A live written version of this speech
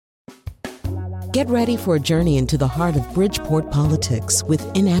Get ready for a journey into the heart of Bridgeport politics with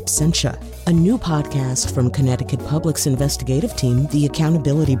In Absentia, a new podcast from Connecticut Public's investigative team, The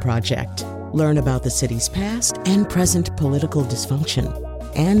Accountability Project. Learn about the city's past and present political dysfunction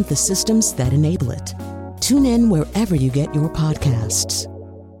and the systems that enable it. Tune in wherever you get your podcasts.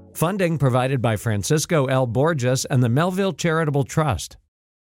 Funding provided by Francisco L. Borges and the Melville Charitable Trust.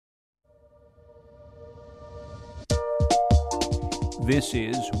 This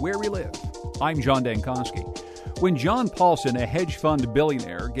is Where We Live. I'm John Dankosky. When John Paulson, a hedge fund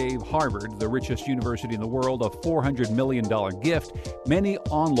billionaire, gave Harvard, the richest university in the world, a $400 million gift, many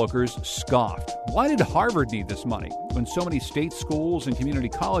onlookers scoffed. Why did Harvard need this money when so many state schools and community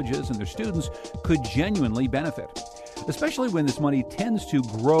colleges and their students could genuinely benefit? Especially when this money tends to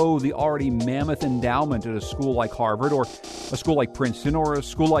grow the already mammoth endowment at a school like Harvard or a school like Princeton or a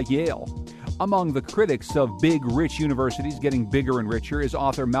school like Yale. Among the critics of big, rich universities getting bigger and richer is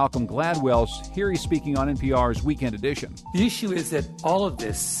author Malcolm Gladwell. Here he's speaking on NPR's Weekend Edition. The issue is that all of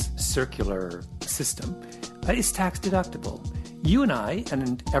this circular system is tax deductible. You and I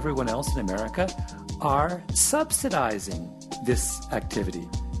and everyone else in America are subsidizing this activity.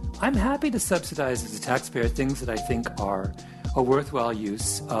 I'm happy to subsidize as a taxpayer things that I think are a worthwhile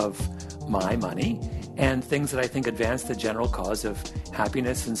use of my money and things that I think advance the general cause of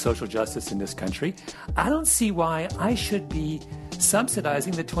happiness and social justice in this country. I don't see why I should be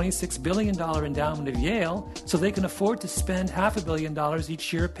subsidizing the $26 billion endowment of Yale so they can afford to spend $500 million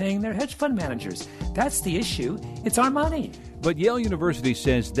each year paying their hedge fund managers. That's the issue. It's our money. But Yale University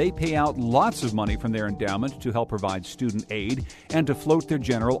says they pay out lots of money from their endowment to help provide student aid and to float their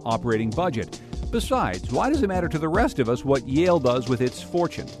general operating budget. Besides, why does it matter to the rest of us what Yale does with its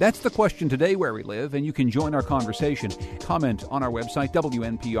fortune? That's the question today, Where We Live, and you can join our conversation. Comment on our website,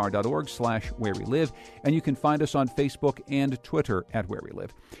 wnpr.org/where we live, and you can find us on Facebook and Twitter at Where We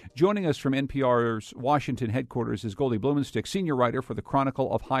Live. Joining us from NPR's Washington headquarters is Goldie Blumenstick, senior writer for the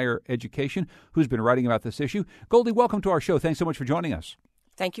Chronicle of Higher Education, who's been writing about this issue. Goldie, welcome to our show. Thanks so much for joining us.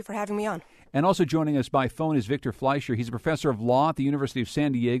 Thank you for having me on. And also joining us by phone is Victor Fleischer. He's a professor of law at the University of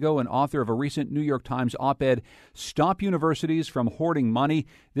San Diego and author of a recent New York Times op-ed, Stop Universities from Hoarding Money.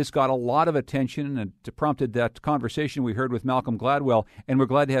 This got a lot of attention and prompted that conversation we heard with Malcolm Gladwell. And we're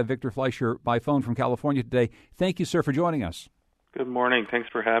glad to have Victor Fleischer by phone from California today. Thank you, sir, for joining us. Good morning. Thanks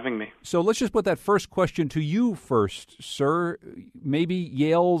for having me. So let's just put that first question to you first, sir. Maybe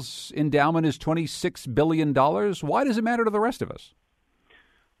Yale's endowment is $26 billion. Why does it matter to the rest of us?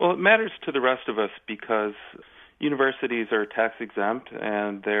 Well, it matters to the rest of us because universities are tax exempt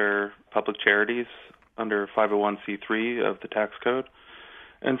and they're public charities under 501c3 of the tax code.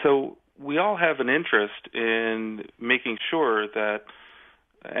 And so we all have an interest in making sure that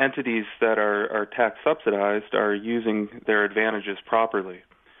entities that are tax subsidized are using their advantages properly.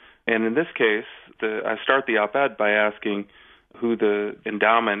 And in this case, I start the op-ed by asking who the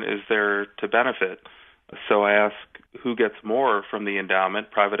endowment is there to benefit. So I ask who gets more from the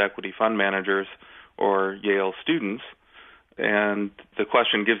endowment, private equity fund managers or Yale students. And the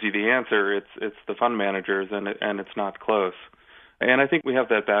question gives you the answer. It's the fund managers, and it's not close. And I think we have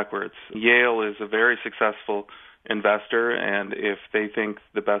that backwards. Yale is a very successful investor, and if they think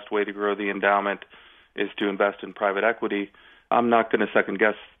the best way to grow the endowment is to invest in private equity, I'm not going to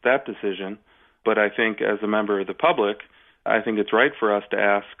second-guess that decision. But I think as a member of the public, I think it's right for us to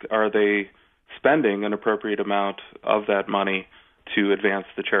ask, are they spending an appropriate amount of that money to advance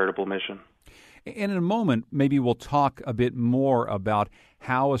the charitable mission? And in a moment, maybe we'll talk a bit more about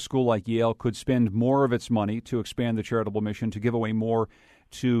how a school like Yale could spend more of its money to expand the charitable mission, to give away more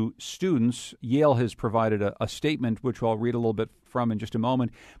to students. Yale has provided a statement, which I'll read a little bit from in just a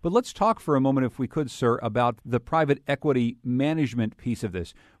moment. But let's talk for a moment, if we could, sir, about the private equity management piece of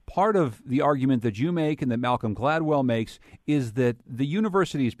this. Part of the argument that you make and that Malcolm Gladwell makes is that the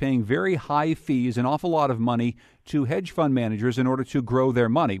university is paying very high fees, an awful lot of money, to hedge fund managers in order to grow their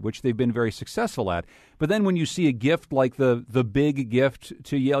money, which they've been very successful at. But then when you see a gift like the big gift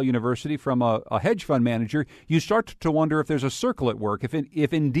to Yale University from a hedge fund manager, you start to wonder if there's a circle at work,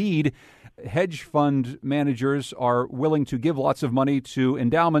 if indeed hedge fund managers are willing to give lots of money to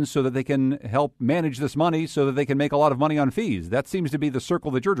endowments so that they can help manage this money so that they can make a lot of money on fees. That seems to be the circle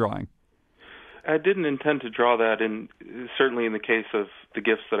that you're drawing. I didn't intend to draw that in, certainly in the case of the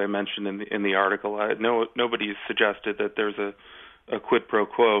gifts that I mentioned in the article. Nobody's suggested that there's a quid pro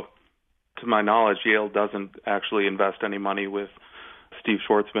quo. To my knowledge, Yale doesn't actually invest any money with Steve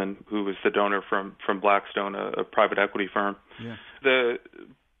Schwartzman, who was the donor from Blackstone, a private equity firm. Yeah. The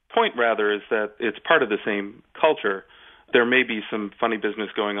point, rather, is that it's part of the same culture. There may be some funny business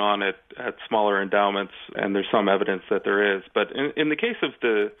going on at smaller endowments, and there's some evidence that there is. But in the case of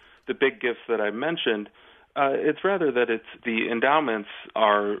the big gifts that I mentioned, it's rather that it's the endowments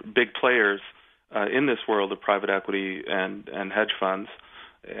are big players in this world of private equity and hedge funds.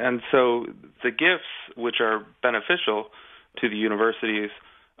 And so the gifts, which are beneficial to the universities,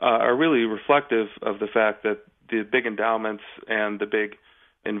 are really reflective of the fact that the big endowments and the big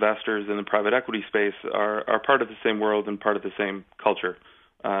investors in the private equity space are part of the same world and part of the same culture.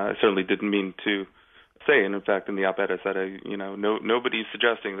 I certainly didn't mean to say, and in fact, in the op-ed I said, nobody's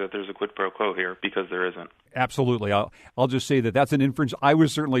suggesting that there's a quid pro quo here, because there isn't. Absolutely. I'll just say that that's an inference I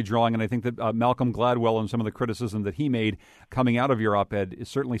was certainly drawing, and I think that Malcolm Gladwell and some of the criticism that he made coming out of your op-ed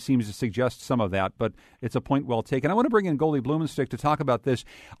certainly seems to suggest some of that, but it's a point well taken. I want to bring in Goldie Blumenstyk to talk about this.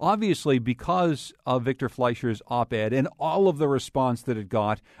 Obviously, because of Victor Fleischer's op-ed and all of the response that it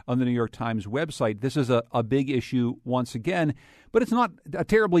got on the New York Times website, this is a big issue once again, but it's not a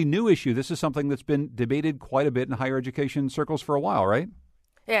terribly new issue. This is something that's been debated quite a bit in higher education circles for a while, right?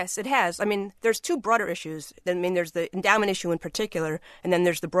 Yes, it has. I mean, there's two broader issues. I mean, there's the endowment issue in particular, and then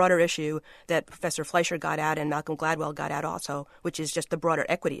there's the broader issue that Professor Fleischer got at and Malcolm Gladwell got at also, which is just the broader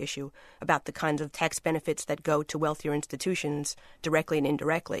equity issue about the kinds of tax benefits that go to wealthier institutions directly and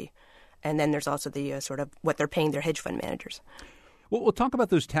indirectly. And then there's also the sort of what they're paying their hedge fund managers. Well, we'll talk about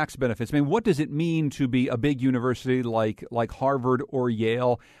those tax benefits. I mean, what does it mean to be a big university like Harvard or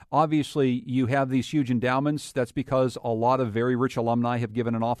Yale? Obviously, you have these huge endowments. That's because a lot of very rich alumni have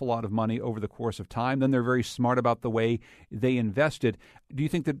given an awful lot of money over the course of time. Then they're very smart about the way they invest it. Do you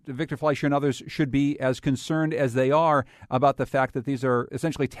think that Victor Fleischer and others should be as concerned as they are about the fact that these are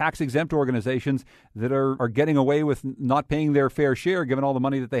essentially tax-exempt organizations that are getting away with not paying their fair share given all the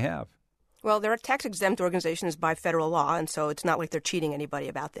money that they have? Well, there are tax-exempt organizations by federal law, and so it's not like they're cheating anybody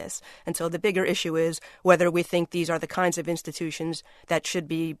about this. And so the bigger issue is whether we think these are the kinds of institutions that should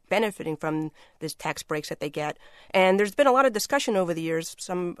be benefiting from these tax breaks that they get. And there's been a lot of discussion over the years.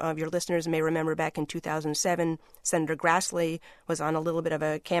 Some of your listeners may remember back in 2007, Senator Grassley was on a little bit of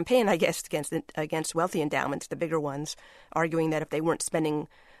a campaign, I guess, against wealthy endowments, the bigger ones, arguing that if they weren't spending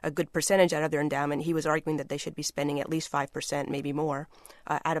a good percentage out of their endowment, he was arguing that they should be spending at least 5%, maybe more,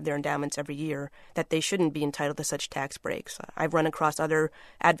 out of their endowments every year, that they shouldn't be entitled to such tax breaks. I've run across other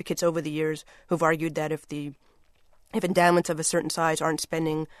advocates over the years who've argued that if endowments of a certain size aren't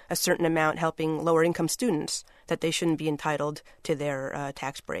spending a certain amount helping lower-income students, that they shouldn't be entitled to their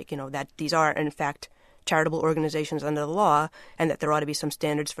tax break, that these are, in fact, charitable organizations under the law, and that there ought to be some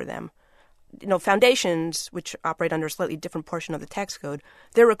standards for them. Foundations, which operate under a slightly different portion of the tax code,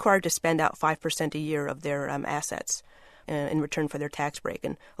 they're required to spend out 5% a year of their assets in return for their tax break.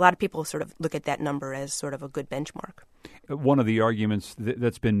 And a lot of people sort of look at that number as sort of a good benchmark. One of the arguments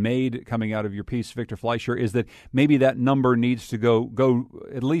that's been made coming out of your piece, Victor Fleischer, is that maybe that number needs to go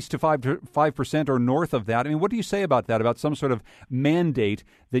at least to 5% or north of that. I mean, what do you say about that, about some sort of mandate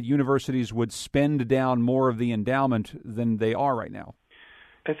that universities would spend down more of the endowment than they are right now?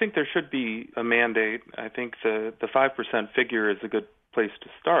 I think there should be a mandate. I think the 5% figure is a good place to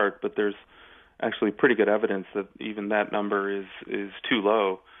start, but there's actually pretty good evidence that even that number is too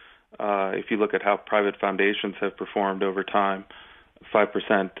low. If you look at how private foundations have performed over time,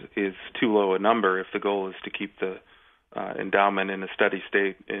 5% is too low a number if the goal is to keep the endowment in a steady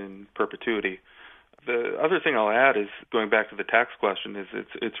state in perpetuity. The other thing I'll add is, going back to the tax question, is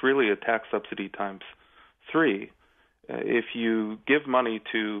it's really a tax subsidy times 3. If you give money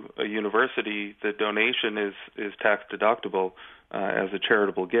to a university, the donation is tax deductible as a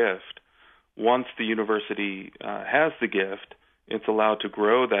charitable gift. Once the university has the gift, it's allowed to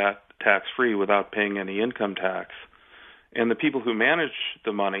grow that tax-free without paying any income tax. And the people who manage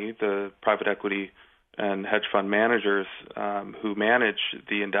the money, the private equity and hedge fund managers who manage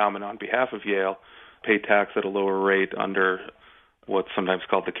the endowment on behalf of Yale, pay tax at a lower rate under what's sometimes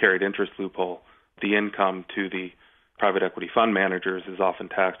called the carried interest loophole. The income to the private equity fund managers is often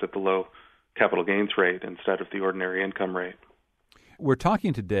taxed at the low capital gains rate instead of the ordinary income rate. We're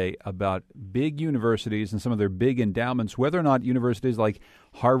talking today about big universities and some of their big endowments, whether or not universities like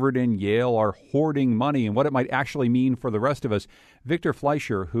Harvard and Yale are hoarding money and what it might actually mean for the rest of us. Victor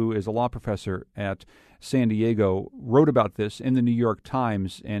Fleischer, who is a law professor at San Diego, wrote about this in the New York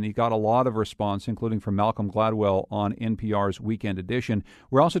Times, and he got a lot of response, including from Malcolm Gladwell on NPR's Weekend Edition.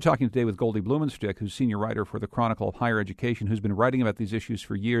 We're also talking today with Goldie Blumenstyk, who's senior writer for the Chronicle of Higher Education, who's been writing about these issues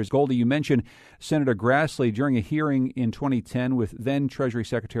for years. Goldie, you mentioned Senator Grassley during a hearing in 2010 with then Treasury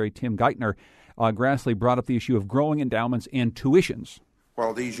Secretary Tim Geithner. Grassley brought up the issue of growing endowments and tuitions.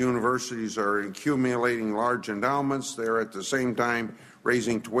 While these universities are accumulating large endowments, they're at the same time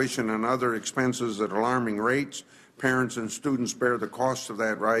raising tuition and other expenses at alarming rates, parents and students bear the cost of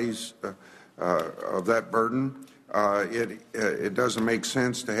that rise, of that burden. It doesn't make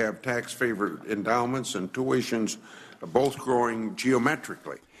sense to have tax-favored endowments and tuitions both growing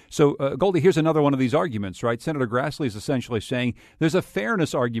geometrically. So, Goldie, here's another one of these arguments, right? Senator Grassley is essentially saying there's a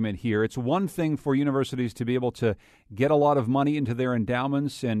fairness argument here. It's one thing for universities to be able to get a lot of money into their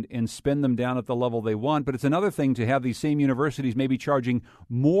endowments and spend them down at the level they want, but it's another thing to have these same universities maybe charging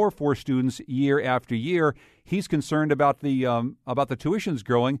more for students year after year. He's concerned about the tuitions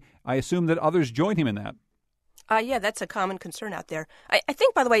growing. I assume that others join him in that. Yeah, that's a common concern out there. I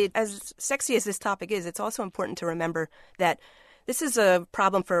think, by the way, as sexy as this topic is, it's also important to remember that this is a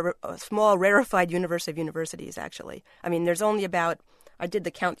problem for a small, rarefied universe of universities, actually. I mean, there's only I did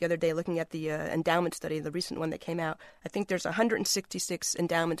the count the other day looking at the endowment study, the recent one that came out. I think there's 166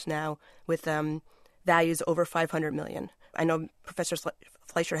 endowments now with values over $500 million. I know Professor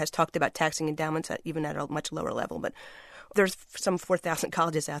Fleischer has talked about taxing endowments even at a much lower level, but there's some 4,000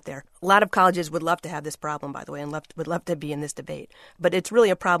 colleges out there. A lot of colleges would love to have this problem, by the way, and would love to be in this debate. But it's really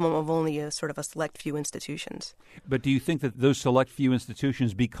a problem of only a select few institutions. But do you think that those select few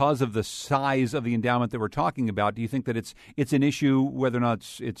institutions, because of the size of the endowment that we're talking about, do you think that it's an issue whether or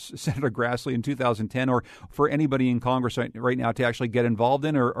not it's Senator Grassley in 2010 or for anybody in Congress right now to actually get involved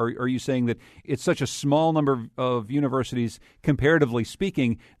in? Or are you saying that it's such a small number of universities, comparatively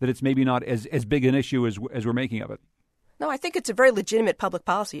speaking, that it's maybe not as big an issue as we're making of it? No, I think it's a very legitimate public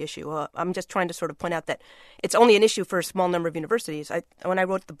policy issue. I'm just trying to sort of point out that it's only an issue for a small number of universities. When I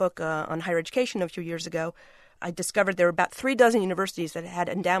wrote the book on higher education a few years ago, I discovered there were about 36 universities that had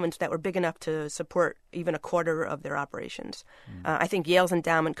endowments that were big enough to support even a quarter of their operations. I think Yale's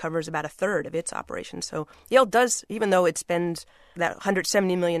endowment covers about a third of its operations. So Yale does, even though it spends that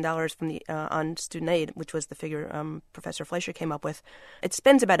 $170 million from the on student aid, which was the figure Professor Fleischer came up with, it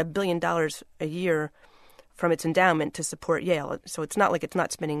spends about $1 billion a year from its endowment to support Yale. So it's not like it's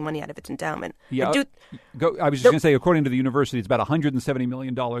not spending money out of its endowment. Yeah, I was just going to say, according to the university, it's about $170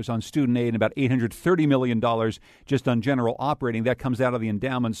 million on student aid and about $830 million just on general operating. That comes out of the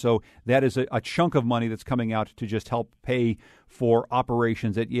endowment. So that is a chunk of money that's coming out to just help pay for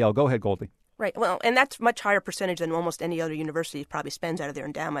operations at Yale. Go ahead, Goldie. Right. Well, and that's a much higher percentage than almost any other university probably spends out of their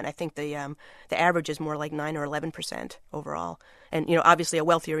endowment. I think the average is more like 9 or 11% overall. And, obviously a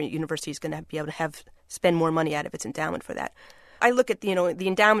wealthier university is going to be able to spend more money out of its endowment for that. I look at, the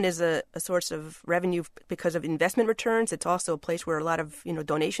endowment is a source of revenue because of investment returns. It's also a place where a lot of,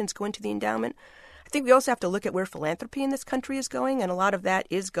 donations go into the endowment. I think we also have to look at where philanthropy in this country is going, and a lot of that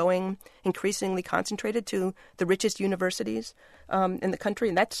is going increasingly concentrated to the richest universities in the country,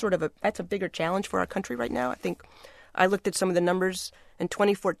 and that's that's a bigger challenge for our country right now. I think I looked at some of the numbers in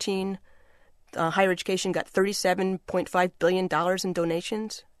 2014. Higher education got $37.5 billion in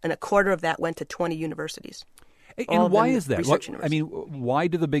donations, and a quarter of that went to 20 universities. And why is that? Why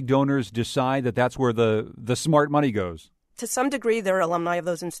do the big donors decide that that's where the smart money goes? To some degree, they're alumni of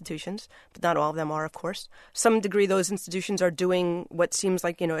those institutions, but not all of them are, of course. Some degree, those institutions are doing what seems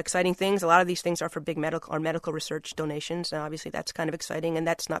like, exciting things. A lot of these things are for big medical research donations, and obviously that's kind of exciting, and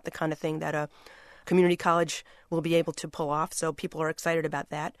that's not the kind of thing that a community college will be able to pull off, so people are excited about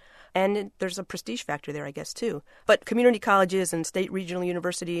that. And there's a prestige factor there, I guess, too. But community colleges and state regional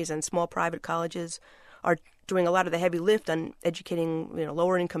universities and small private colleges are doing a lot of the heavy lift on educating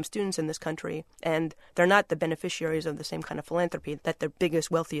lower income students in this country, and they're not the beneficiaries of the same kind of philanthropy that the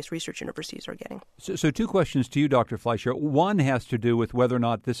biggest, wealthiest research universities are getting. So two questions to you, Dr. Fleischer. One has to do with whether or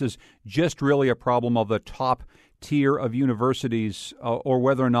not this is just really a problem of the top tier of universities, or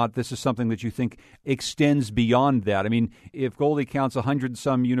whether or not this is something that you think extends beyond that. I mean, if Goldie counts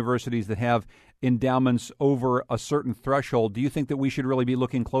 100-some universities that have endowments over a certain threshold, do you think that we should really be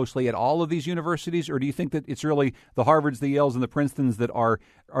looking closely at all of these universities, or do you think that it's really the Harvards, the Yales, and the Princetons that are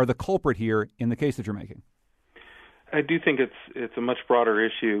the culprit here in the case that you're making? I do think it's a much broader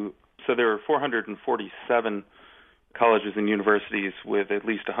issue. So there are 447 colleges and universities with at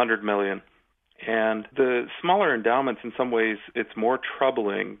least 100 million. And the smaller endowments, in some ways, it's more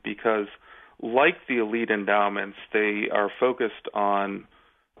troubling because, like the elite endowments, they are focused on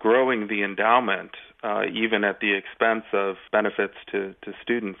growing the endowment, even at the expense of benefits to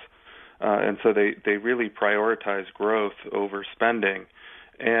students. And so they really prioritize growth over spending.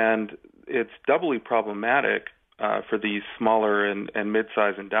 And it's doubly problematic for these smaller and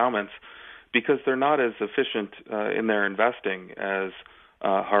mid-sized endowments because they're not as efficient in their investing as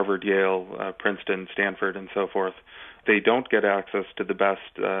Harvard, Yale, Princeton, Stanford, and so forth. They don't get access to the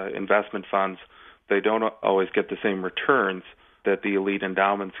best investment funds. They don't always get the same returns that the elite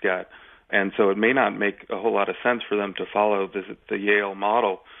endowments get. And so it may not make a whole lot of sense for them to follow the Yale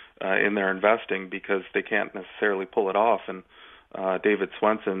model in their investing because they can't necessarily pull it off. And David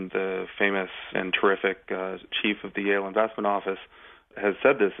Swenson, the famous and terrific chief of the Yale Investment Office, has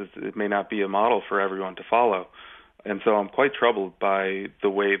said this, it may not be a model for everyone to follow. And so I'm quite troubled by the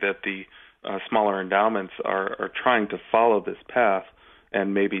way that the smaller endowments are trying to follow this path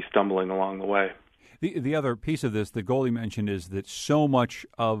and maybe stumbling along the way. The other piece of this that Goldie mentioned is that so much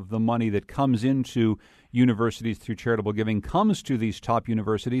of the money that comes into universities through charitable giving comes to these top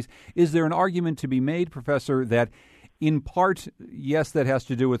universities. Is there an argument to be made, Professor, that in part, yes, that has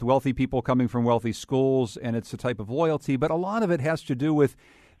to do with wealthy people coming from wealthy schools and it's a type of loyalty, but a lot of it has to do with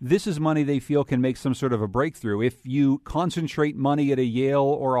this is money they feel can make some sort of a breakthrough. If you concentrate money at a Yale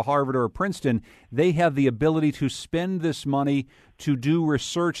or a Harvard or a Princeton, they have the ability to spend this money to do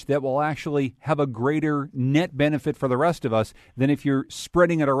research that will actually have a greater net benefit for the rest of us than if you're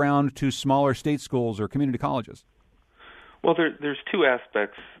spreading it around to smaller state schools or community colleges. Well, there's two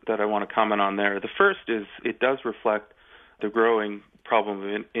aspects that I want to comment on there. The first is it does reflect the growing problem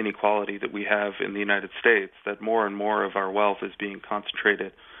of inequality that we have in the United States, that more and more of our wealth is being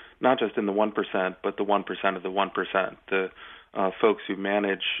concentrated not just in the 1%, but the 1% of the 1%. The folks who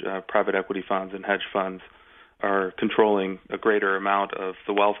manage private equity funds and hedge funds are controlling a greater amount of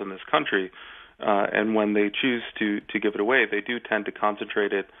the wealth in this country. And when they choose to give it away, they do tend to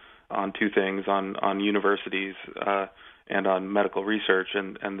concentrate it on two things, on universities and on medical research,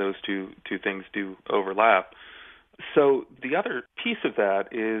 and those two things do overlap. So the other piece of that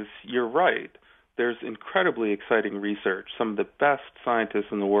is, you're right, there's incredibly exciting research. Some of the best scientists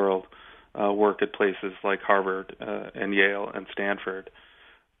in the world work at places like Harvard and Yale and Stanford.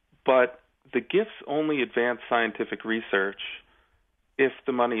 But the gifts only advance scientific research if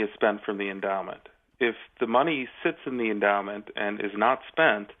the money is spent from the endowment. If the money sits in the endowment and is not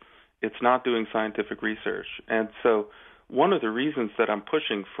spent, it's not doing scientific research. And so one of the reasons that I'm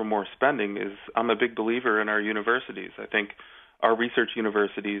pushing for more spending is I'm a big believer in our universities. I think our research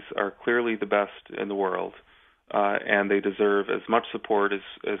universities are clearly the best in the world, and they deserve as much support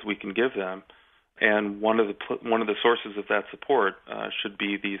as we can give them. And one of the sources of that support should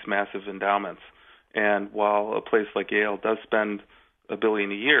be these massive endowments. And while a place like Yale does spend $1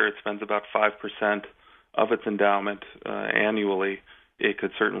 billion a year, it spends about 5% of its endowment annually. It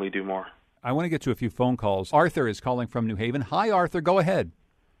could certainly do more. I want to get to a few phone calls. Arthur is calling from New Haven. Hi, Arthur. Go ahead.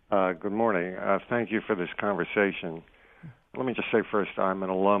 Good morning. Thank you for this conversation. Let me just say first, I'm an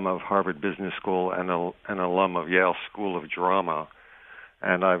alum of Harvard Business School and an alum of Yale School of Drama.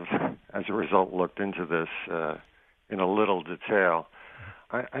 And I've, as a result, looked into this in a little detail.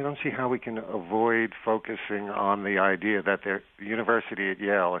 I don't see how we can avoid focusing on the idea that the university at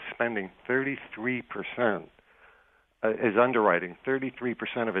Yale is spending 33%, is underwriting 33%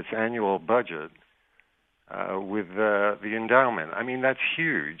 of its annual budget with the endowment. I mean, that's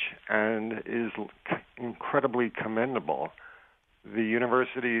huge and is incredibly commendable. The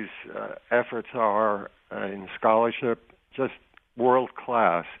university's efforts are in scholarship just world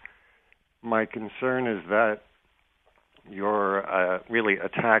class. My concern is that you're really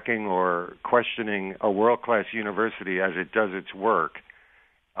attacking or questioning a world-class university as it does its work.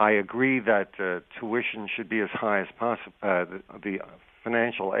 I agree that tuition should be as high as possible. The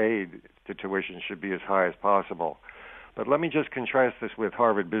financial aid to tuition should be as high as possible. But let me just contrast this with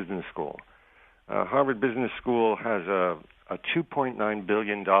Harvard Business School. Harvard Business School has a $2.9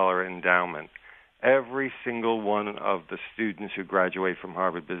 billion endowment. Every single one of the students who graduate from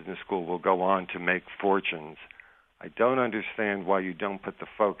Harvard Business School will go on to make fortunes. I don't understand why you don't put the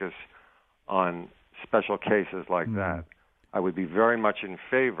focus on special cases like that. I would be very much in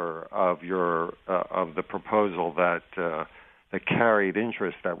favor of your of the proposal that the carried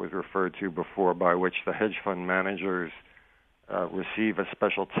interest that was referred to before, by which the hedge fund managers receive a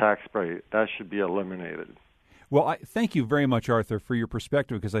special tax break. That should be eliminated. Well, I thank you very much, Arthur, for your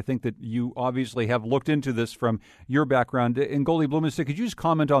perspective, because I think that you obviously have looked into this from your background. And Goldie Blumenstick, could you just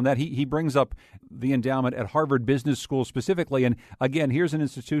comment on that? He brings up the endowment at Harvard Business School specifically. And again, here's an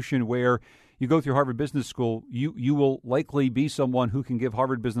institution where you go through Harvard Business School, you will likely be someone who can give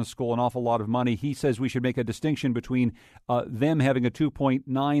Harvard Business School an awful lot of money. He says we should make a distinction between them having a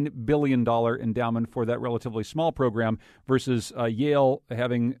 $2.9 billion endowment for that relatively small program versus Yale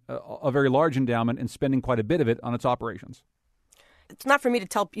having a very large endowment and spending quite a bit of it on its operations. it's not for me to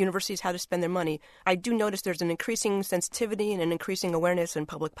tell universities how to spend their money. I do notice there's an increasing sensitivity and an increasing awareness in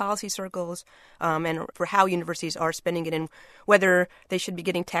public policy circles and for how universities are spending it and whether they should be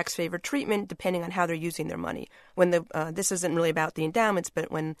getting tax-favored treatment depending on how they're using their money. When this isn't really about the endowments,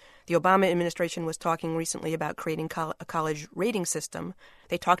 but when the Obama administration was talking recently about creating a college rating system,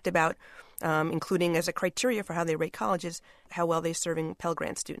 they talked about including as a criteria for how they rate colleges, how well they're serving Pell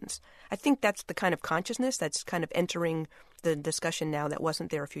Grant students. I think that's the kind of consciousness that's kind of entering the discussion now that wasn't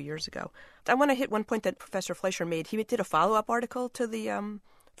there a few years ago. I want to hit one point that Professor Fleischer made. He did a follow-up article to the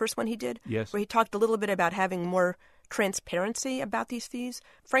first one he did, yes, where he talked a little bit about having more transparency about these fees.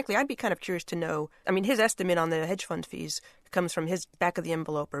 Frankly, I'd be kind of curious to know. I mean, his estimate on the hedge fund fees comes from his back of the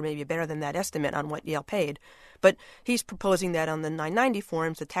envelope, or maybe better than that estimate on what Yale paid. But he's proposing that on the 990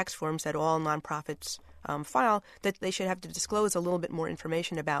 forms, the tax forms that all nonprofits file, that they should have to disclose a little bit more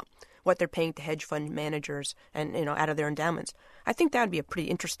information about what they're paying to hedge fund managers and out of their endowments. I think that would be a pretty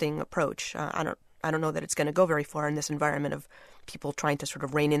interesting approach. I don't know that it's going to go very far in this environment of people trying to sort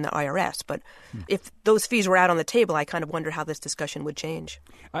of rein in the IRS. But if those fees were out on the table, I kind of wonder how this discussion would change.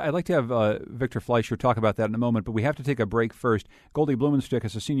 I'd like to have Victor Fleischer talk about that in a moment, but we have to take a break first. Goldie Blumenstyk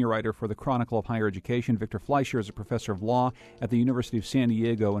is a senior writer for the Chronicle of Higher Education. Victor Fleischer is a professor of law at the University of San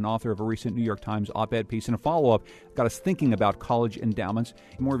Diego and author of a recent New York Times op-ed piece. And a follow-up got us thinking about college endowments.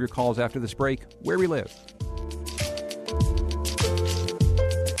 More of your calls after this break. Where We Live.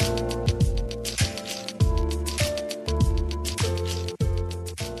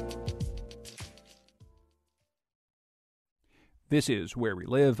 This is Where We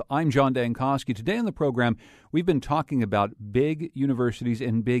Live. I'm John Dankosky. Today on the program, we've been talking about big universities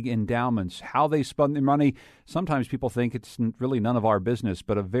and big endowments, how they spend their money. Sometimes people think it's really none of our business,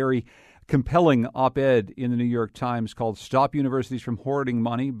 but a very compelling op-ed in the New York Times called Stop Universities from Hoarding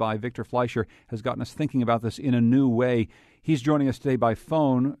Money by Victor Fleischer has gotten us thinking about this in a new way. He's joining us today by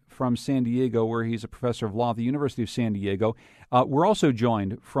phone from San Diego, where he's a professor of law at the University of San Diego. We're also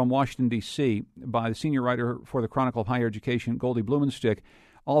joined from Washington, D.C. by the senior writer for the Chronicle of Higher Education, Goldie Blumenstyk,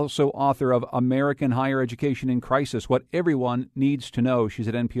 also author of American Higher Education in Crisis, What Everyone Needs to Know. She's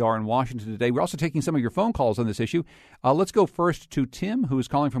at NPR in Washington today. We're also taking some of your phone calls on this issue. Let's go first to Tim, who is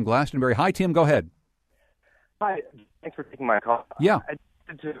calling from Glastonbury. Hi, Tim. Go ahead. Hi. Thanks for taking my call. Yeah. I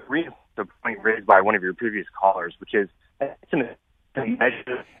wanted to read the point raised by one of your previous callers, which is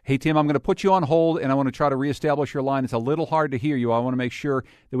Hey, Tim, I'm going to put you on hold, and I want to try to reestablish your line. It's a little hard to hear you. I want to make sure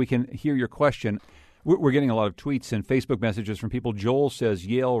that we can hear your question. We're getting a lot of tweets and Facebook messages from people. Joel says,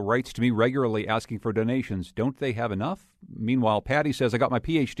 Yale writes to me regularly asking for donations. Don't they have enough? Meanwhile, Patty says, I got my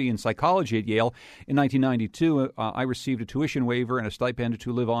Ph.D. in psychology at Yale in 1992. I received a tuition waiver and a stipend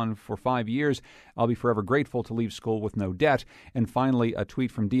to live on for 5 years. I'll be forever grateful to leave school with no debt. And finally, a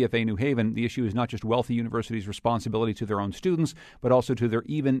tweet from DFA New Haven. The issue is not just wealthy universities' responsibility to their own students, but also to their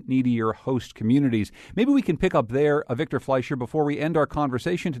even needier host communities. Maybe we can pick up there, Victor Fleischer, before we end our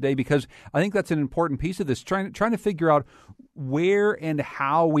conversation today, because I think that's an important piece of this, trying to figure out where and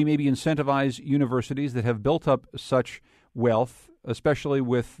how we maybe incentivize universities that have built up such wealth, especially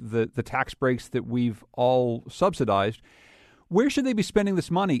with the tax breaks that we've all subsidized. Where should they be spending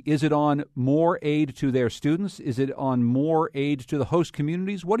this money? Is it on more aid to their students? Is it on more aid to the host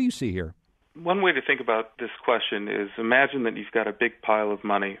communities? What do you see here? One way to think about this question is imagine that you've got a big pile of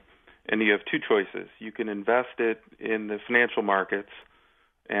money and you have two choices. You can invest it in the financial markets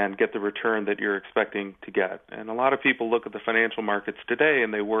and get the return that you're expecting to get. And a lot of people look at the financial markets today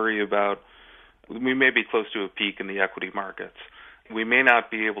and they worry about we may be close to a peak in the equity markets. We may not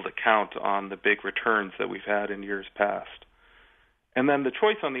be able to count on the big returns that we've had in years past. And then the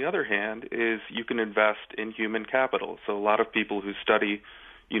choice, on the other hand, is you can invest in human capital. So a lot of people who study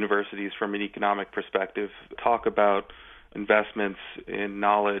universities from an economic perspective talk about investments in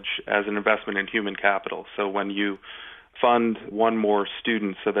knowledge as an investment in human capital. So when you fund one more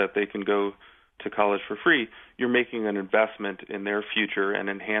student so that they can go to college for free, you're making an investment in their future and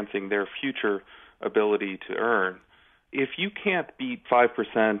enhancing their future ability to earn. If you can't beat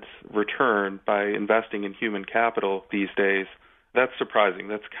 5% return by investing in human capital these days, that's surprising.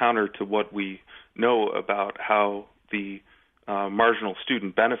 That's counter to what we know about how the marginal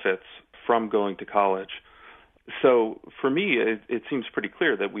student benefits from going to college. So for me, it seems pretty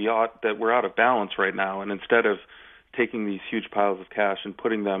clear that we're out of balance right now, and instead of taking these huge piles of cash and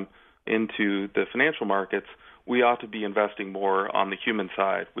putting them into the financial markets, we ought to be investing more on the human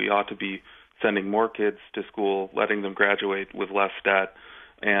side. We ought to be sending more kids to school, letting them graduate with less debt.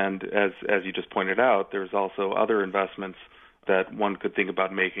 And as you just pointed out, there's also other investments that one could think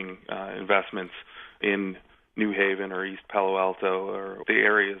about making, investments in New Haven or East Palo Alto or the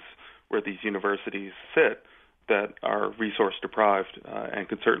areas where these universities sit. that are resource deprived and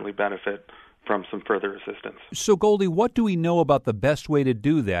could certainly benefit from some further assistance. So, Goldie, what do we know about the best way to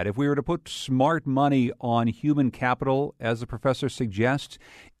do that? If we were to put smart money on human capital, as the professor suggests,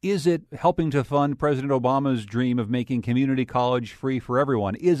 is it helping to fund President Obama's dream of making community college free for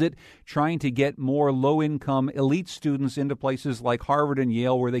everyone? Is it trying to get more low-income elite students into places like Harvard and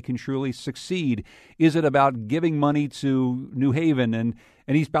Yale where they can truly succeed? Is it about giving money to New Haven and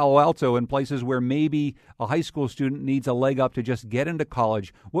East Palo Alto and places where maybe a high school student needs a leg up to just get into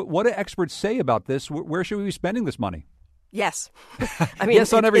college? What do experts say about this? Where should we be spending this money? Yes. I mean,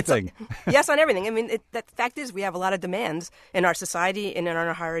 yes on everything. Yes on everything. I mean, the fact is we have a lot of demands in our society and in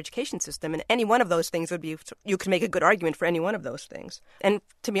our higher education system, and any one of those things would be, you could make a good argument for any one of those things. And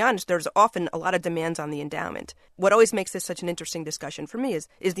to be honest, there's often a lot of demands on the endowment. What always makes this such an interesting discussion for me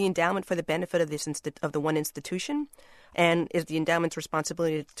is the endowment for the benefit of of the one institution? And is the endowment's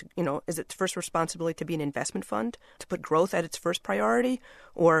responsibility to, is its first responsibility to be an investment fund, to put growth at its first priority?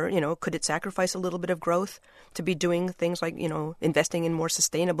 Or, could it sacrifice a little bit of growth to be doing things like, investing in more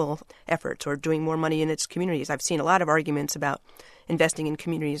sustainable efforts or doing more money in its communities? I've seen a lot of arguments about investing in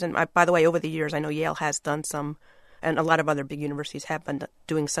communities. And by the way, over the years, I know Yale has done some, and a lot of other big universities have been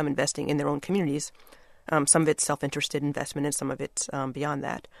doing some investing in their own communities. Some of it's self-interested investment and some of it's beyond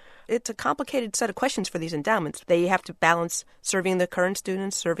that. It's a complicated set of questions for these endowments. They have to balance serving the current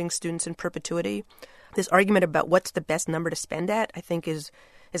students, serving students in perpetuity. This argument about what's the best number to spend at, I think, is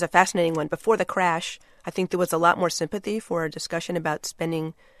a fascinating one. Before the crash, I think there was a lot more sympathy for a discussion about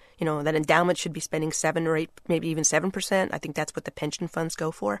spending, that endowment should be spending 7 or 8, maybe even 7%. I think that's what the pension funds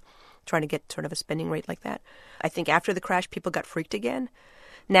go for, trying to get sort of a spending rate like that. I think after the crash, people got freaked again.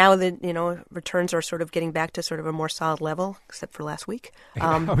 Now that, returns are sort of getting back to sort of a more solid level, except for last week.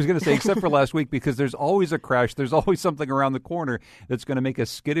 I was going to say, except for last week, because there's always a crash. There's always something around the corner that's going to make us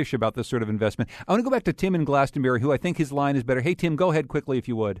skittish about this sort of investment. I want to go back to Tim in Glastonbury, who I think his line is better. Hey, Tim, go ahead quickly if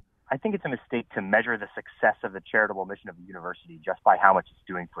you would. I think it's a mistake to measure the success of the charitable mission of the university just by how much it's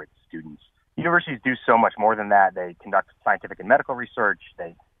doing for its students. Universities do so much more than that. They conduct scientific and medical research.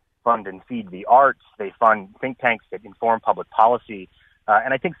 They fund and feed the arts. They fund think tanks that inform public policy.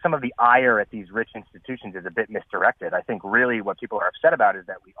 And I think some of the ire at these rich institutions is a bit misdirected. I think really what people are upset about is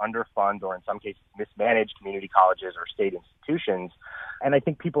that we underfund or in some cases mismanage community colleges or state institutions. And I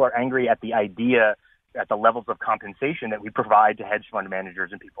think people are angry at the idea at the levels of compensation that we provide to hedge fund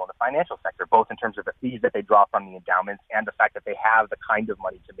managers and people in the financial sector, both in terms of the fees that they draw from the endowments and the fact that they have the kind of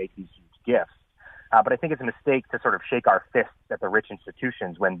money to make these huge gifts. But I think it's a mistake to sort of shake our fists at the rich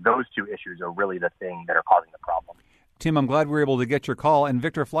institutions when those two issues are really the thing that are causing the problem. Tim, I'm glad we were able to get your call. And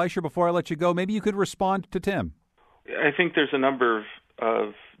Victor Fleischer, before I let you go, maybe you could respond to Tim. I think there's a number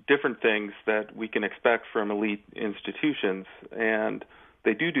of different things that we can expect from elite institutions, and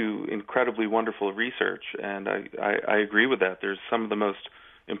they do incredibly wonderful research, and I agree with that. There's some of the most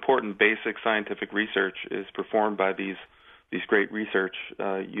important basic scientific research is performed by these great research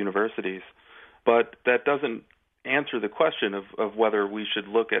universities. But that doesn't answer the question of whether we should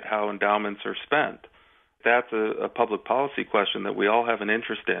look at how endowments are spent. That's a public policy question that we all have an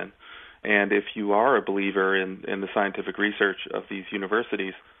interest in. And if you are a believer in the scientific research of these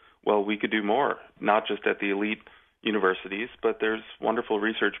universities, well, we could do more, not just at the elite universities, but there's wonderful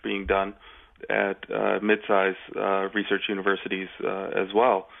research being done at mid-size research universities as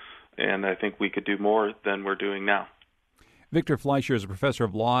well. And I think we could do more than we're doing now. Victor Fleischer is a professor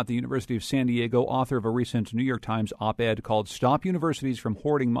of law at the University of San Diego, author of a recent New York Times op-ed called Stop Universities from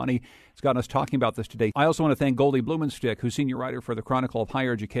Hoarding Money. It's got us talking about this today. I also want to thank Goldie Blumenstick, who's senior writer for the Chronicle of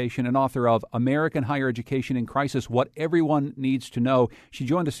Higher Education and author of American Higher Education in Crisis, What Everyone Needs to Know. She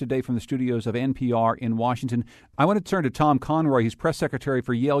joined us today from the studios of NPR in Washington. I want to turn to Tom Conroy. He's press secretary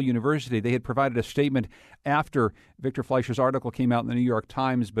for Yale University. They had provided a statement after Victor Fleischer's article came out in the New York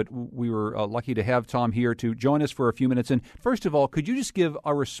Times, but we were lucky to have Tom here to join us for a few minutes. And first of all, could you just give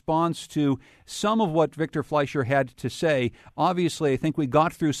a response to some of what Victor Fleischer had to say? Obviously, I think we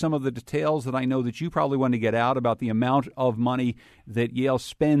got through some of the details that I know that you probably want to get out about the amount of money that Yale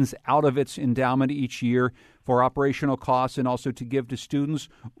spends out of its endowment each year for operational costs and also to give to students.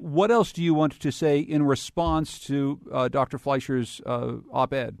 What else do you want to say in response to Dr. Fleischer's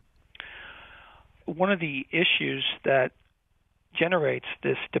op-ed? One of the issues that generates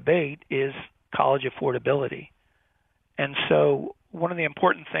this debate is college affordability. And so one of the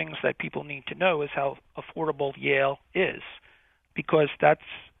important things that people need to know is how affordable Yale is, because that's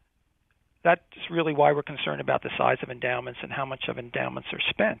really why we're concerned about the size of endowments and how much of endowments are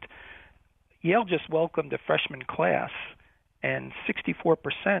spent. Yale just welcomed a freshman class, and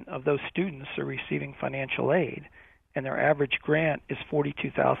 64% of those students are receiving financial aid, and their average grant is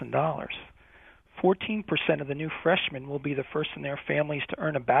 $42,000. 14% of the new freshmen will be the first in their families to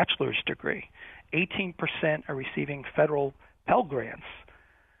earn a bachelor's degree. 18% are receiving federal Pell Grants.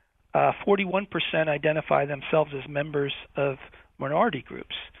 41% identify themselves as members of minority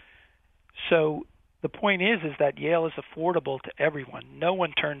groups. So the point is that Yale is affordable to everyone. No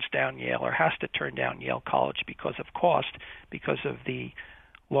one turns down Yale or has to turn down Yale College because of cost, because of the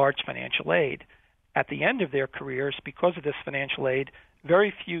large financial aid. At the end of their careers, because of this financial aid,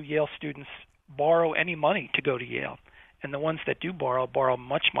 very few Yale students borrow any money to go to Yale. And the ones that do borrow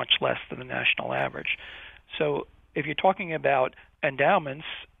much, much less than the national average. So if you're talking about endowments,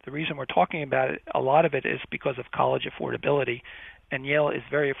 the reason we're talking about it, a lot of it is because of college affordability. And Yale is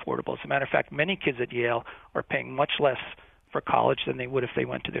very affordable. As a matter of fact, many kids at Yale are paying much less for college than they would if they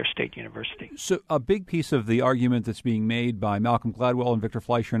went to their state university. So a big piece of the argument that's being made by Malcolm Gladwell and Victor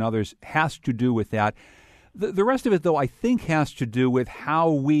Fleischer and others has to do with that. The rest of it, though, I think has to do with how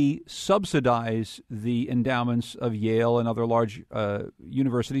we subsidize the endowments of Yale and other large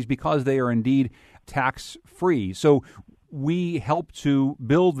universities because they are indeed tax-free. So we help to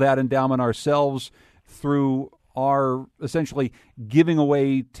build that endowment ourselves through are essentially giving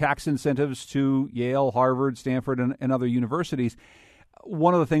away tax incentives to Yale, Harvard, Stanford, and other universities.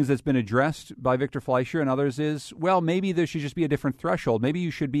 One of the things that's been addressed by Victor Fleischer and others is, well, maybe there should just be a different threshold. Maybe you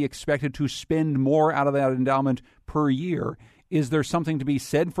should be expected to spend more out of that endowment per year. Is there something to be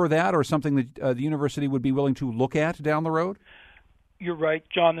said for that, or something that the university would be willing to look at down the road? You're right,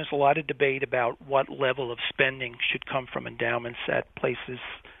 John. There's a lot of debate about what level of spending should come from endowments at places,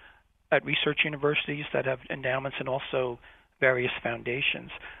 at research universities that have endowments, and also various foundations.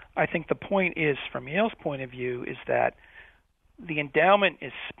 I think the point is, from Yale's point of view, is that the endowment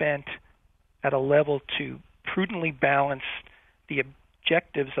is spent at a level to prudently balance the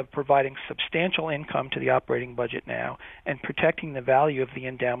objectives of providing substantial income to the operating budget now and protecting the value of the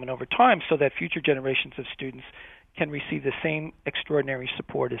endowment over time so that future generations of students can receive the same extraordinary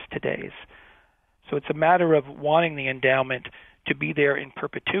support as today's. So it's a matter of wanting the endowment to be there in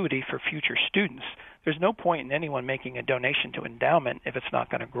perpetuity for future students. There's no point in anyone making a donation to endowment if it's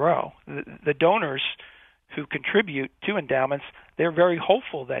not going to grow. The donors who contribute to endowments, they're very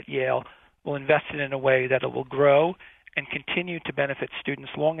hopeful that Yale will invest it in a way that it will grow and continue to benefit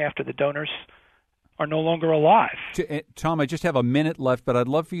students long after the donors are no longer alive. Tom, I just have a minute left, but I'd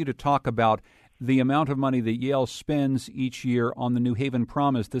love for you to talk about the amount of money that Yale spends each year on the New Haven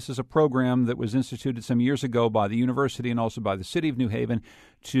Promise. This is a program that was instituted some years ago by the university and also by the city of New Haven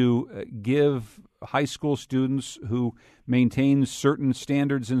to give high school students who maintain certain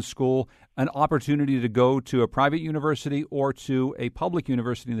standards in school an opportunity to go to a private university or to a public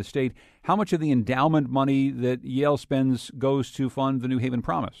university in the state. How much of the endowment money that Yale spends goes to fund the New Haven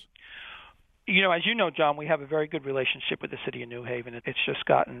Promise? You know, as you know, John, we have a very good relationship with the city of New Haven. It's just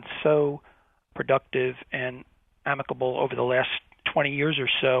gotten so productive and amicable over the last 20 years or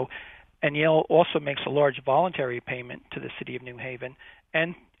so. And Yale also makes a large voluntary payment to the city of New Haven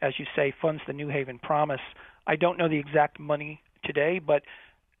and, as you say, funds the New Haven Promise. I don't know the exact money today, but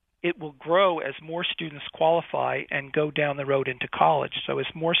it will grow as more students qualify and go down the road into college. So as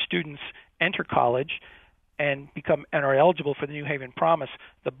more students enter college and are eligible for the New Haven Promise,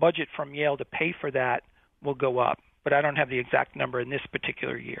 the budget from Yale to pay for that will go up. But I don't have the exact number in this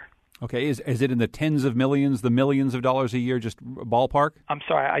particular year. Okay, is it in the tens of millions, the millions of dollars a year, just ballpark? I'm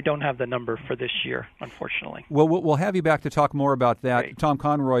sorry, I don't have the number for this year, unfortunately. Well, we'll have you back to talk more about that. Great. Tom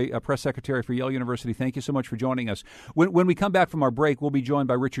Conroy, Press Secretary for Yale University, thank you so much for joining us. When we come back from our break, we'll be joined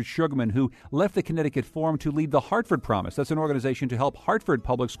by Richard Sugarman, who left the Connecticut Forum to lead the Hartford Promise. That's an organization to help Hartford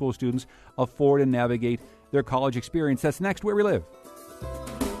public school students afford and navigate their college experience. That's next, Where We Live.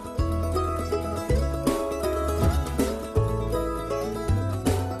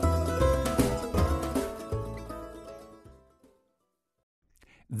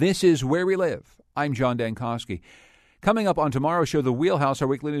 This is Where We Live. I'm John Dankosky. Coming up on tomorrow's show, The Wheelhouse, our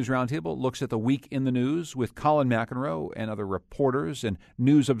weekly news roundtable, looks at the week in the news with Colin McEnroe and other reporters and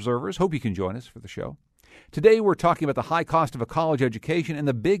news observers. Hope you can join us for the show. Today, we're talking about the high cost of a college education and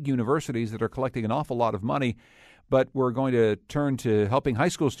the big universities that are collecting an awful lot of money. But we're going to turn to helping high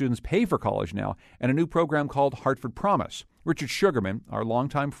school students pay for college now and a new program called Hartford Promise. Richard Sugarman, our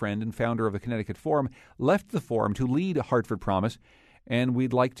longtime friend and founder of the Connecticut Forum, left the Forum to lead Hartford Promise. And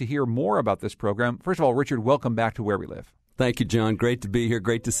we'd like to hear more about this program. First of all, Richard, welcome back to Where We Live. Thank you, John. Great to be here.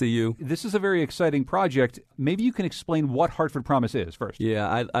 Great to see you. This is a very exciting project. Maybe you can explain what Hartford Promise is first.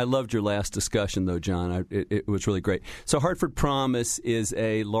 Yeah, I loved your last discussion, though, John. It was really great. So Hartford Promise is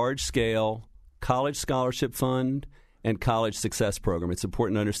a large-scale college scholarship fund and college success program. It's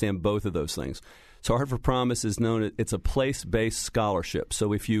important to understand both of those things. So Hartford Promise is known as it's a place-based scholarship.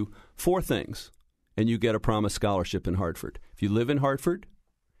 So four things. and you get a Promise Scholarship in Hartford. If you live in Hartford,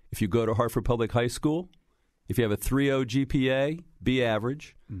 if you go to Hartford Public High School, if you have a 3.0 GPA, B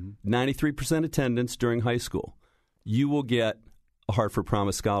average, 93% attendance during high school, you will get a Hartford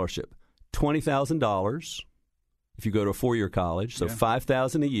Promise Scholarship. $20,000 if you go to a four-year college, so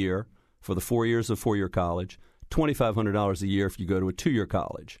 $5,000 a year for the 4 years of four-year college, $2,500 a year if you go to a two-year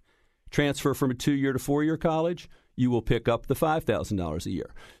college. Transfer from a two-year to four-year college, you will pick up the $5,000 a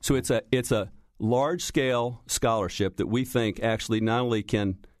year. So it's a large-scale scholarship that we think actually not only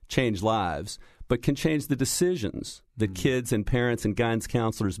can change lives, but can change the decisions that kids and parents and guidance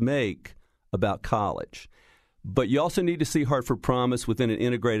counselors make about college. But you also need to see Hartford Promise within an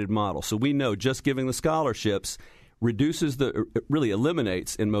integrated model. So we know just giving the scholarships really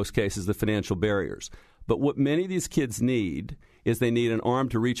eliminates, in most cases, the financial barriers. But what many of these kids need is they need an arm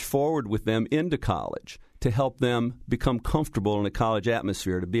to reach forward with them into college, to help them become comfortable in a college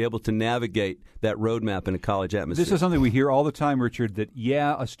atmosphere, to be able to navigate that roadmap in a college atmosphere. This is something we hear all the time, Richard, that,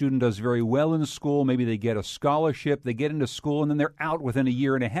 a student does very well in school. Maybe they get a scholarship, they get into school, and then they're out within a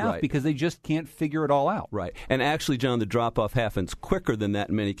year and a half because they just can't figure it all out. Right. And actually, John, the drop-off happens quicker than that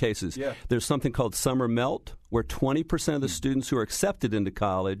in many cases. Yeah. There's something called summer melt, where 20% of the students who are accepted into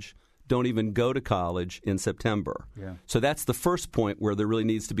college don't even go to college in September. Yeah. So that's the first point where there really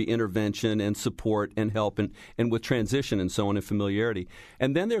needs to be intervention and support and help and with transition and so on and familiarity.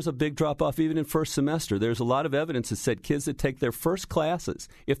 And then there's a big drop-off even in first semester. There's a lot of evidence that said kids that take their first classes,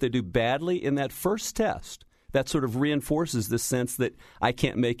 if they do badly in that first test, that sort of reinforces this sense that I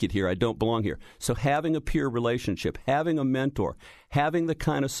can't make it here, I don't belong here. So having a peer relationship, having a mentor, having the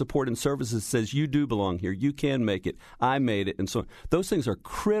kind of support and services that says you do belong here, you can make it, I made it, and so on. Those things are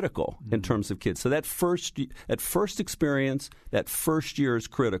critical in terms of kids. So that first experience, that first year is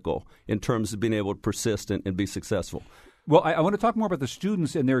critical in terms of being able to persist and be successful. Well, I want to talk more about the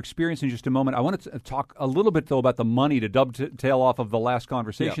students and their experience in just a moment. I want to talk a little bit, though, about the money to dovetail off of the last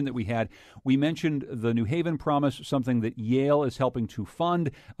conversation that we had. We mentioned the New Haven Promise, something that Yale is helping to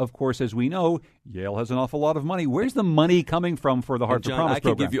fund. Of course, as we know, Yale has an awful lot of money. Where's the money coming from for the Hartford Promise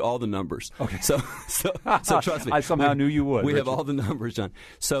program? I can give you all the numbers. Okay. So trust me. I somehow knew you would. We have all the numbers, John.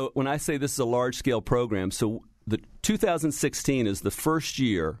 So when I say this is a large-scale program, so the 2016 is the first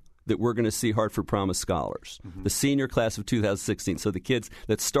year that we're going to see Hartford Promise scholars, the senior class of 2016. So the kids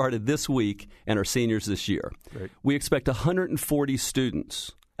that started this week and are seniors this year. Great. We expect 140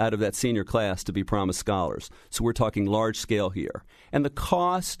 students out of that senior class to be Promise scholars. So we're talking large scale here. And the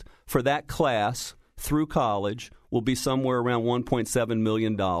cost for that class through college will be somewhere around $1.7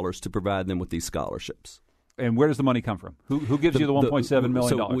 million to provide them with these scholarships. And where does the money come from? Who gives you the $1.7 million?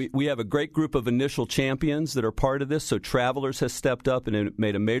 So we have a great group of initial champions that are part of this. So Travelers has stepped up and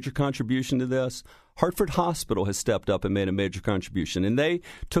made a major contribution to this. Hartford Hospital has stepped up and made a major contribution. And they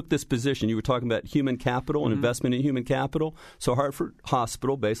took this position. You were talking about human capital and investment in human capital. So Hartford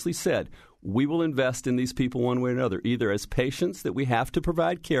Hospital basically said, we will invest in these people one way or another, either as patients that we have to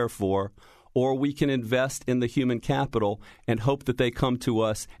provide care for, or we can invest in the human capital and hope that they come to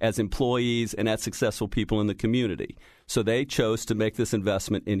us as employees and as successful people in the community. So they chose to make this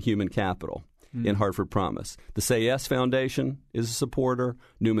investment in human capital in Hartford Promise. The Say Yes Foundation is a supporter.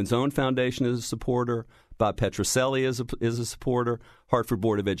 Newman's Own Foundation is a supporter. Bob Petroselli is a supporter. Hartford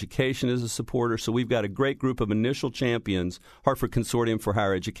Board of Education is a supporter. So we've got a great group of initial champions. Hartford Consortium for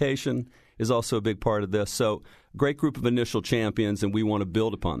Higher Education is also a big part of this. So great group of initial champions, and we want to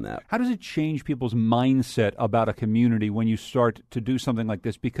build upon that. How does it change people's mindset about a community when you start to do something like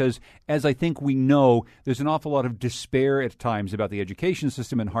this? Because, as I think we know, there's an awful lot of despair at times about the education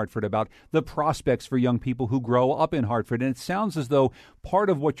system in Hartford, about the prospects for young people who grow up in Hartford. And it sounds as though part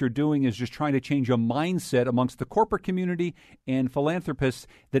of what you're doing is just trying to change a mindset amongst the corporate community and philanthropists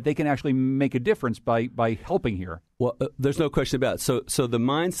that they can actually make a difference by helping here. Well, there's no question about it. So the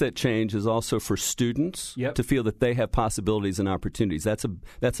mindset change is also for students to feel that they have possibilities and opportunities. That's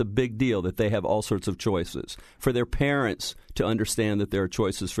a big deal, that they have all sorts of choices. For their parents to understand that there are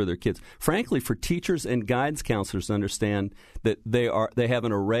choices for their kids. Frankly, for teachers and guidance counselors to understand that they have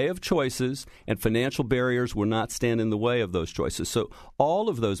an array of choices and financial barriers will not stand in the way of those choices. So all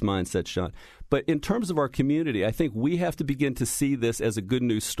of those mindsets, Sean. But in terms of our community, I think we have to begin to see this as a good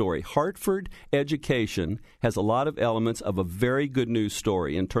news story. Hartford education has a lot of elements of a very good news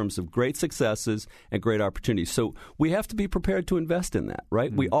story in terms of great successes and great opportunities. So we have to be prepared to invest in that,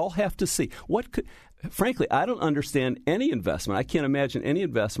 right? We all have to see frankly, I don't understand any investment. I can't imagine any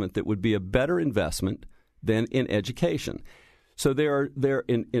investment that would be a better investment than in education. So they're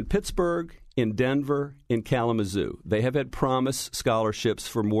in Pittsburgh, in Denver, in Kalamazoo. They have had Promise scholarships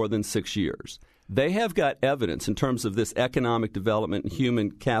for more than 6 years. They have got evidence in terms of this economic development and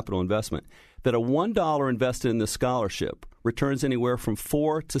human capital investment that a $1 invested in this scholarship returns anywhere from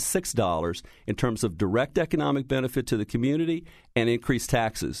 $4 to $6 in terms of direct economic benefit to the community and increased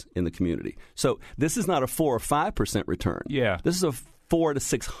taxes in the community. So this is not a 4 or 5% return. Yeah. This is a 400%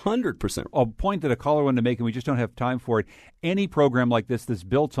 to 600%. A point that a caller wanted to make, and we just don't have time for it. Any program like this that's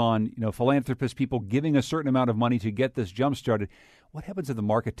built on, philanthropists, people giving a certain amount of money to get this jump started, what happens if the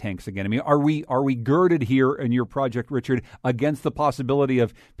market tanks again? I mean, are we girded here in your project, Richard, against the possibility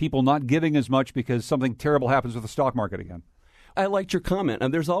of people not giving as much because something terrible happens with the stock market again? I liked your comment.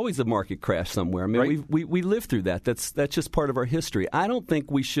 And there's always a market crash somewhere. I mean, right. we live through that. That's just part of our history. I don't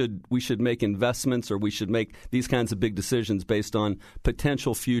think we should make investments or we should make these kinds of big decisions based on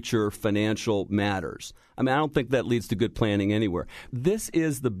potential future financial matters. I mean, I don't think that leads to good planning anywhere. This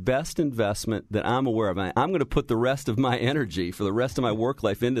is the best investment that I'm aware of. I'm going to put the rest of my energy for the rest of my work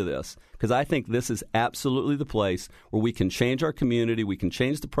life into this because I think this is absolutely the place where we can change our community, we can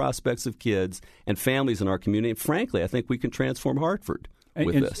change the prospects of kids and families in our community, and frankly, I think we can transform Hartford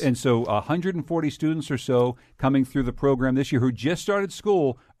with this. And so 140 students or so coming through the program this year who just started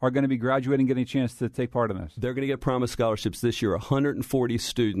school are going to be graduating, getting a chance to take part in this. They're going to get Promise Scholarships this year. 140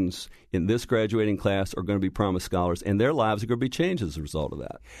 students in this graduating class are going to be Promise Scholars, and their lives are going to be changed as a result of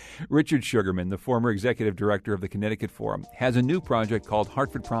that. Richard Sugarman, the former executive director of the Connecticut Forum, has a new project called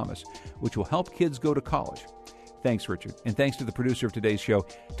Hartford Promise, which will help kids go to college. Thanks, Richard. And thanks to the producer of today's show,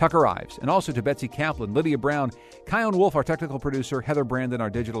 Tucker Ives, and also to Betsy Kaplan, Lydia Brown, Kyone Wolf, our technical producer, Heather Brandon,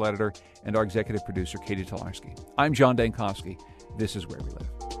 our digital editor, and our executive producer, Katie Tolarski. I'm John Dankowski. This is Where We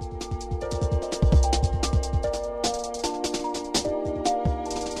Live.